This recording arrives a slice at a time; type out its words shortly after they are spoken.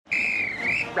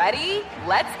Ready?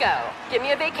 Let's go. Give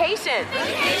me a vacation.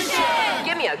 Vacation!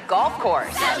 Give me a golf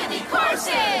course. 70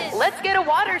 courses! Let's get a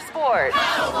water sport.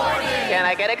 Paddleboarding! Can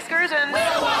I get excursions?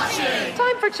 Whale watching!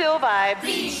 Time for chill vibes.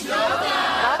 Beach yoga!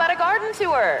 How about a garden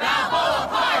tour? Balboa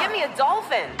Park! Give me a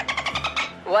dolphin.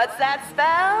 What's that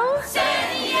spell?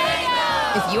 San Diego!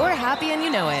 If you're happy and you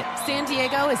know it, San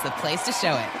Diego is the place to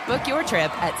show it. Book your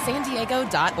trip at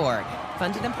sandiego.org.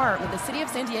 Funded in part with the City of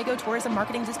San Diego Tourism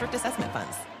Marketing District Assessment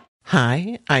Funds.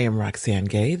 Hi, I am Roxanne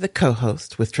Gay, the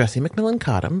co-host with Tressie McMillan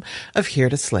Cottom of Here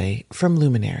to Slay from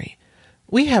Luminary.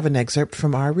 We have an excerpt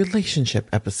from our relationship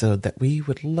episode that we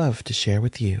would love to share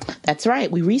with you. That's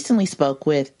right. We recently spoke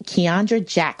with Keandra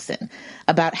Jackson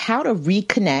about how to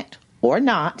reconnect or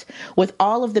not with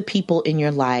all of the people in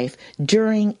your life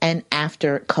during and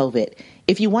after COVID.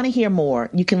 If you want to hear more,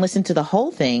 you can listen to the whole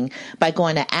thing by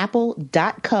going to apple.co/slay.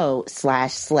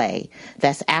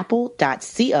 That's apple.co/slay.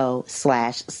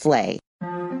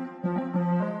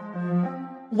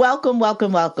 Welcome,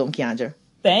 Keandra.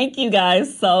 Thank you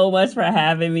guys so much for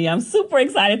having me. I'm super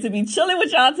excited to be chilling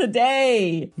with y'all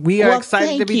today. We are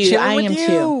excited to be chilling with you.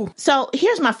 Too. So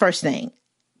here's my first thing.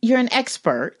 You're an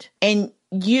expert, and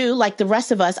you, like the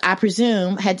rest of us, I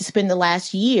presume, had to spend the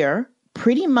last year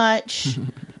pretty much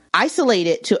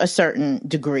isolated to a certain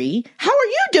degree. How are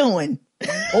you doing?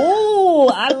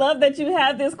 Oh, I love that you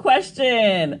have this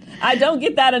question. I don't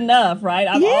get that enough, right?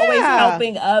 I'm always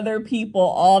helping other people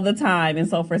all the time. And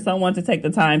so for someone to take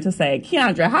the time to say,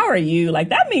 Keandra, how are you? Like,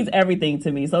 that means everything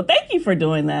to me. So thank you for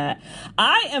doing that.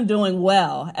 I am doing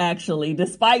well, actually.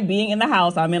 Despite being in the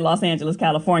house, I'm in Los Angeles,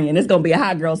 California, and it's going to be a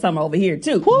hot girl summer over here,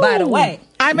 too, by the way.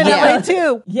 I'm in LA,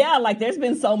 too. Yeah, like there's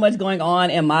been so much going on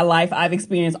in my life. I've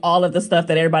experienced all of the stuff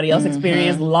that everybody else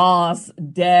experienced. Loss,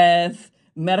 death,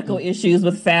 medical issues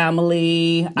with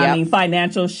family, Yep. I mean,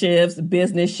 financial shifts,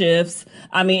 business shifts.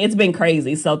 I mean, it's been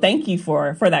crazy. So thank you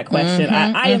for that question.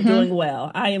 I am doing well.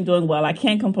 I am doing well. I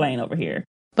can't complain over here.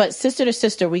 But sister to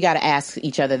sister, we got to ask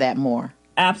each other that more.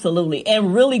 Absolutely.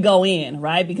 And really go in,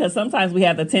 right? Because sometimes we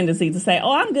have the tendency to say,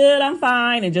 oh, I'm good, I'm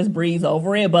fine, and just breeze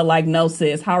over it. But like, no,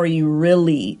 sis, how are you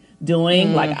really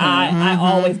doing? Like, I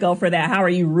always go for that. How are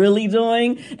you really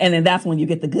doing? And then that's when you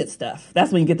get the good stuff.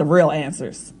 That's when you get the real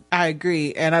answers. I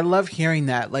agree. And I love hearing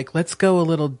that. Like, let's go a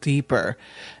little deeper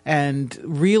and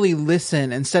really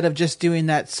listen instead of just doing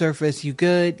that surface. You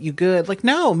good? You good? Like,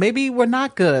 no, maybe we're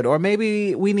not good, or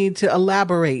maybe we need to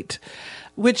elaborate,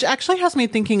 which actually has me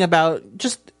thinking about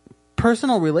just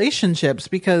personal relationships,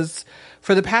 because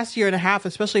for the past year and a half,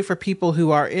 especially for people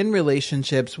who are in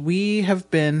relationships, we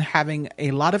have been having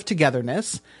a lot of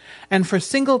togetherness, and for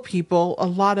single people, a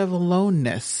lot of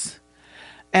aloneness.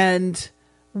 And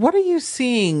what are you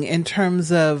seeing in terms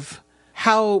of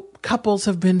how couples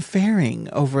have been faring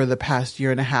over the past year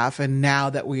and a half, and now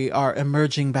that we are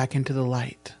emerging back into the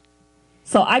light?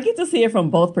 So I get to see it from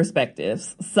both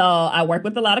perspectives. So I work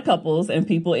with a lot of couples and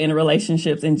people in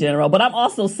relationships in general, but I'm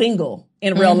also single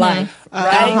in real life,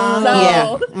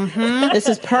 right? This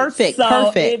is perfect.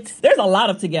 There's a lot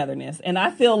of togetherness. And I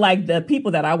feel like the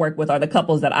people that I work with are the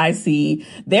couples that I see,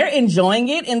 they're enjoying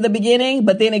it in the beginning,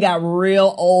 but then it got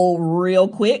real old real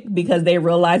quick because they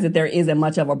realize that there isn't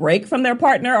much of a break from their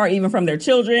partner or even from their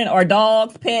children or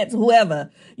dogs, pets,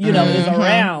 whoever, is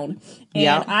around.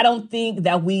 And I don't think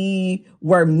that we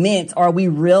were meant, or we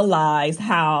realized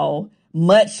how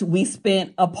much we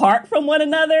spent apart from one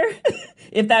another,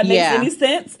 if that makes any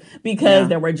sense, because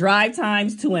there were drive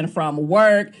times to and from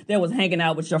work. There was hanging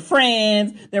out with your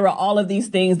friends. There were all of these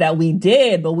things that we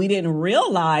did, but we didn't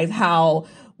realize how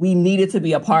we needed to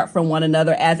be apart from one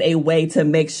another as a way to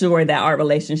make sure that our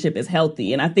relationship is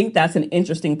healthy. And I think that's an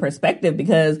interesting perspective,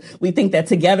 because we think that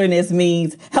togetherness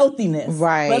means healthiness.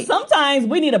 Right. But sometimes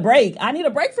we need a break. I need a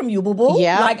break from you, boo-boo.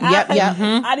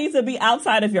 I need to be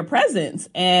outside of your presence.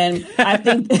 And I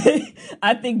think,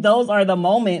 I think those are the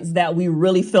moments that we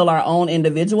really fill our own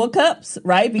individual cups,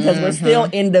 right? Because we're still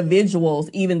individuals,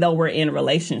 even though we're in a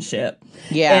relationship.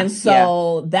 Yeah. And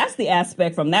so that's the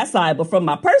aspect from that side. But from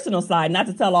my personal side, not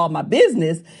to tell all my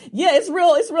business, it's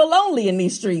real lonely in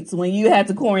these streets when you had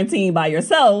to quarantine by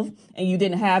yourself and you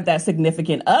didn't have that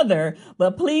significant other.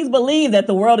 But please believe that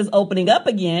the world is opening up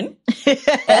again.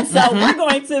 And so we're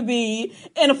going to be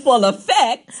in full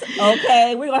effect.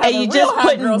 Okay. We're going to have and a you real just hot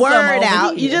putting girl word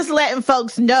out. here. You just letting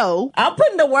folks know. I'm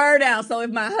putting the word out. So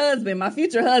if my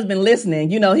future husband listening,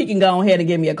 he can go ahead and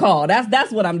give me a call.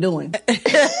 That's what I'm doing.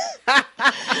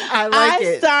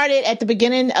 I started at the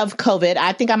beginning of COVID.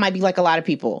 I think I might be like a lot of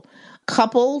people.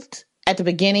 Coupled at the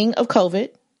beginning of COVID.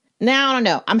 Now, I don't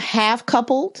know. I'm half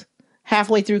coupled.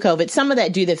 halfway through COVID. Some of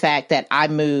that due to the fact that I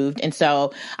moved. And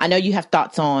so I know you have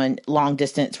thoughts on long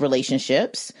distance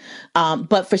relationships.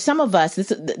 But for some of us,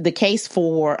 the case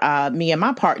for me and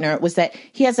my partner was that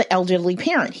he has an elderly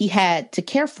parent he had to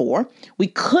care for. We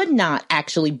could not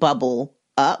actually bubble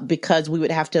up because we would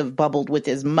have to have bubbled with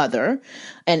his mother.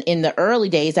 And in the early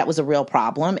days, that was a real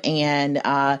problem. And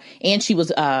she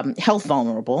was health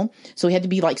vulnerable. So we had to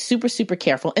be like super, super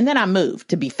careful. And then I moved,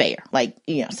 to be fair. Like,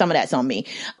 you know, some of that's on me.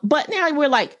 But now we're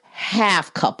like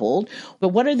half coupled. But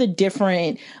what are the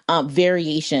different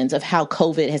variations of how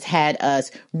COVID has had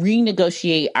us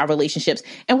renegotiate our relationships?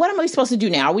 And what am I supposed to do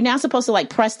now? Are we now supposed to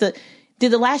like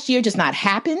did the last year just not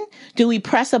happen? Do we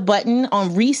press a button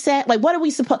on reset? Like, what are we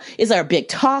supposed, is there a big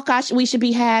talk we should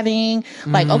be having?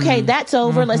 Like, okay, that's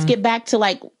over. Let's get back to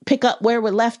like pick up where we're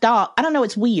left off. I don't know.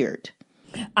 It's weird.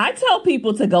 I tell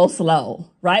people to go slow,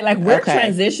 right? Like we're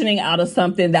transitioning out of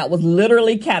something that was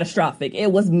literally catastrophic.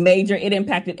 It was major. It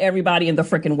impacted everybody in the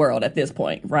freaking world at this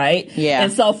point, right? Yeah.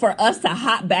 And so for us to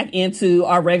hop back into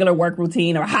our regular work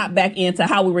routine or hop back into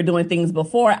how we were doing things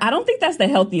before, I don't think that's the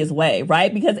healthiest way,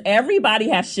 right? Because everybody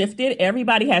has shifted.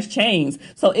 Everybody has changed.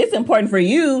 So it's important for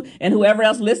you and whoever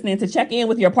else listening to check in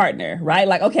with your partner, right?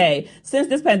 Like, okay, since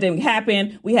this pandemic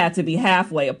happened, we had to be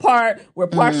halfway apart. We're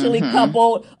partially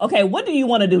coupled. Okay, what do you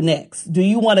want to do next? Do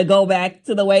you want to go back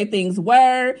to the way things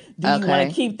were? Do you want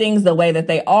to keep things the way that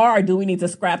they are? Or do we need to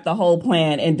scrap the whole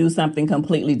plan and do something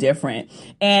completely different?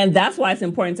 And that's why it's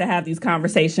important to have these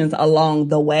conversations along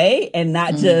the way and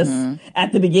not just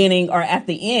at the beginning or at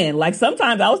the end. Like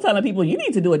sometimes I was telling people, you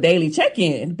need to do a daily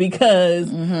check-in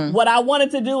because what I wanted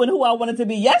to do and who I wanted to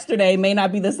be yesterday may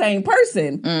not be the same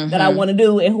person that I want to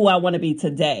do and who I want to be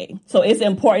today. So it's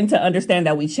important to understand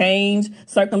that we change,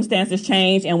 circumstances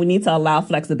change, and we need to allow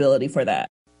flexibility for that.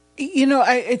 You know,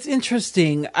 it's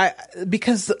interesting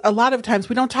because a lot of times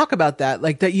we don't talk about that,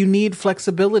 like that you need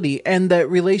flexibility and that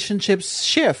relationships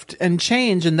shift and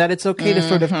change and that it's okay to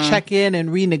sort of check in and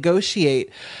renegotiate.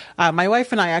 My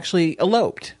wife and I actually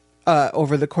eloped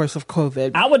over the course of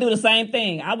COVID. I would do the same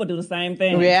thing.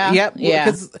 Yeah. Yep. Yeah.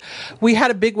 Because we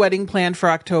had a big wedding planned for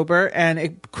October and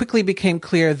it quickly became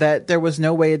clear that there was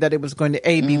no way that it was going to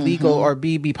A, be legal or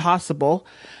B, be possible.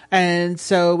 And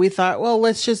so we thought, well,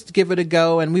 let's just give it a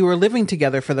go. And we were living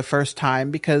together for the first time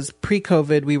because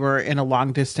pre-COVID, we were in a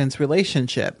long distance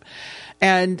relationship.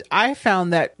 And I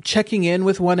found that checking in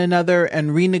with one another and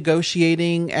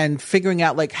renegotiating and figuring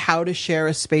out like how to share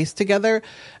a space together,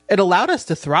 it allowed us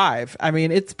to thrive. I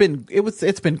mean, it's been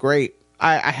great.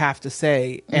 I have to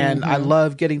say, and I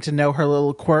love getting to know her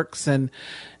little quirks, and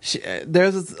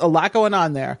there's a lot going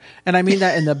on there, and I mean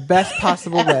that in the best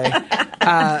possible way.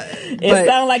 It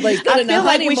sounds like I feel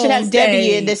like we should have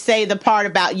Debbie in to say the part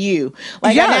about you.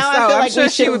 Like yes, now, I feel like sure we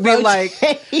she should would be like,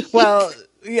 well.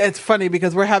 Yeah, it's funny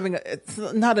because we're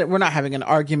not having an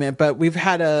argument, but we've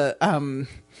had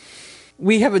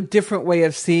we have a different way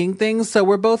of seeing things. So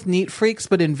we're both neat freaks,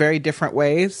 but in very different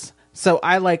ways. So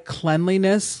I like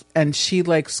cleanliness and she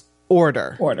likes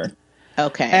order.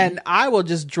 Okay. And I will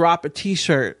just drop a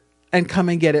t-shirt and come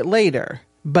and get it later.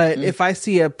 But if I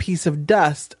see a piece of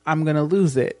dust, I'm going to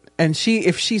lose it. And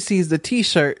if she sees the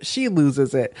t-shirt, she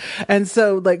loses it. And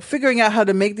so like figuring out how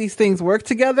to make these things work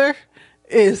together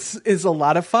is a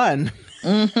lot of fun.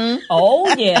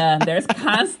 Oh yeah, there's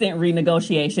constant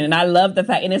renegotiation, and I love the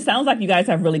fact. And it sounds like you guys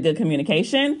have really good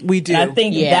communication. We do. And I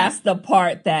think that's the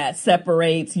part that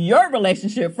separates your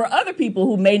relationship for other people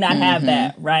who may not have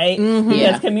that, right?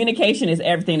 Because communication is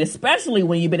everything, especially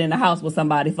when you've been in the house with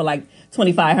somebody for like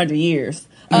 2,500 years.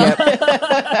 Yep.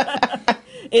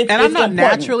 And I'm not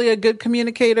naturally a good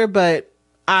communicator, but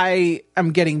I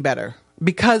am getting better.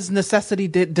 Because necessity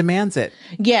demands it.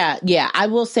 Yeah. I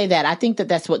will say that. I think that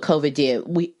that's what COVID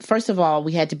did. First of all,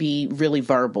 we had to be really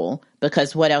verbal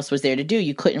because what else was there to do?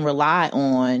 You couldn't rely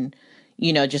on,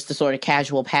 just the sort of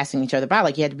casual passing each other by.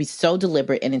 Like you had to be so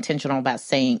deliberate and intentional about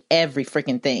saying every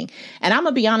freaking thing. And I'm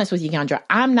going to be honest with you, Kendra,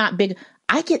 I'm not big.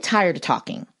 I get tired of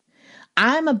talking.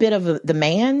 I'm a bit of the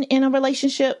man in a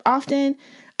relationship often.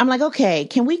 I'm like, okay,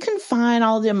 can we confine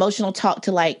all the emotional talk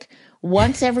to like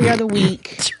once every other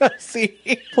week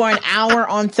for an hour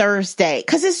on Thursday?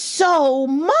 Because it's so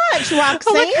much,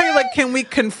 Roxanne. Like, can we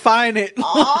confine it?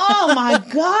 Oh my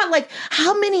God. Like,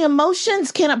 how many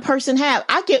emotions can a person have?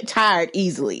 I get tired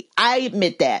easily. I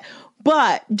admit that.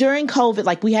 But during COVID,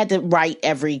 like we had to write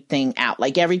everything out.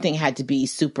 Like everything had to be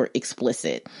super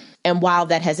explicit. And while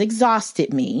that has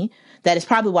exhausted me, that is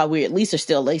probably why we at least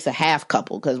a half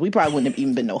couple, because we probably wouldn't have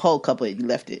even been no whole couple if you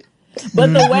left it. But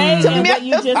the way and what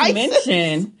you just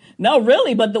mentioned, no,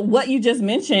 really, but what you just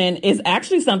mentioned is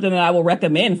actually something that I will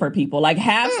recommend for people. Like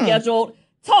have scheduled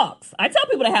talks. I tell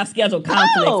people to have scheduled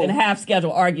conflicts and have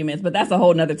scheduled arguments, but that's a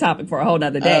whole nother topic for a whole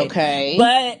nother day. Okay.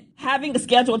 But having a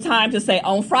scheduled time to say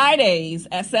on Fridays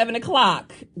at 7:00,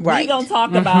 we're going to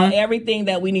talk about everything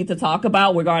that we need to talk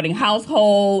about regarding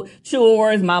household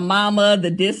chores, my mama,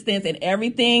 the distance and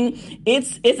everything.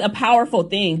 It's a powerful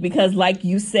thing because like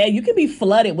you said, you can be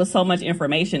flooded with so much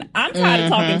information. I'm tired of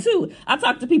talking too. I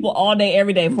talk to people all day,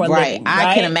 every day for a living.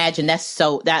 I can imagine that's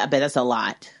a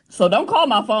lot. So don't call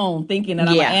my phone thinking that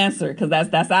I'm going to answer because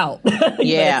that's out.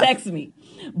 You better text me.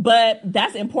 But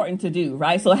that's important to do,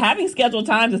 right? So having scheduled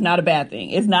times is not a bad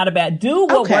thing. It's not a bad. Do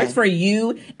what works for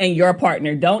you and your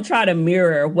partner. Don't try to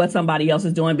mirror what somebody else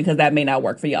is doing because that may not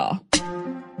work for y'all.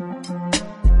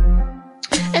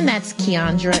 And that's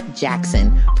Keandra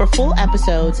Jackson. For full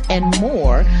episodes and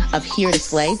more of Here to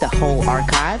Slay, the whole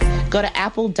archive, go to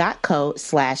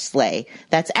apple.co/slay.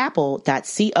 That's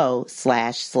apple.co/slay.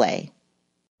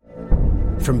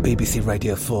 From BBC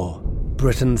Radio 4,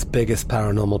 Britain's biggest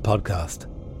paranormal podcast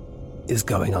is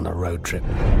going on a road trip.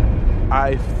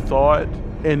 I thought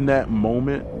in that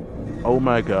moment, oh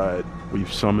my God,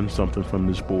 we've summoned something from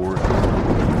this board.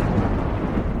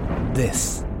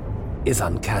 This is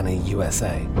Uncanny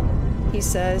USA. He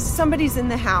says, somebody's in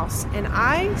the house, and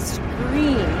I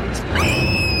screamed.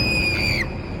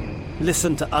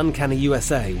 Listen to Uncanny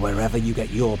USA wherever you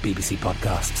get your BBC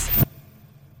podcasts,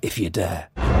 if you dare.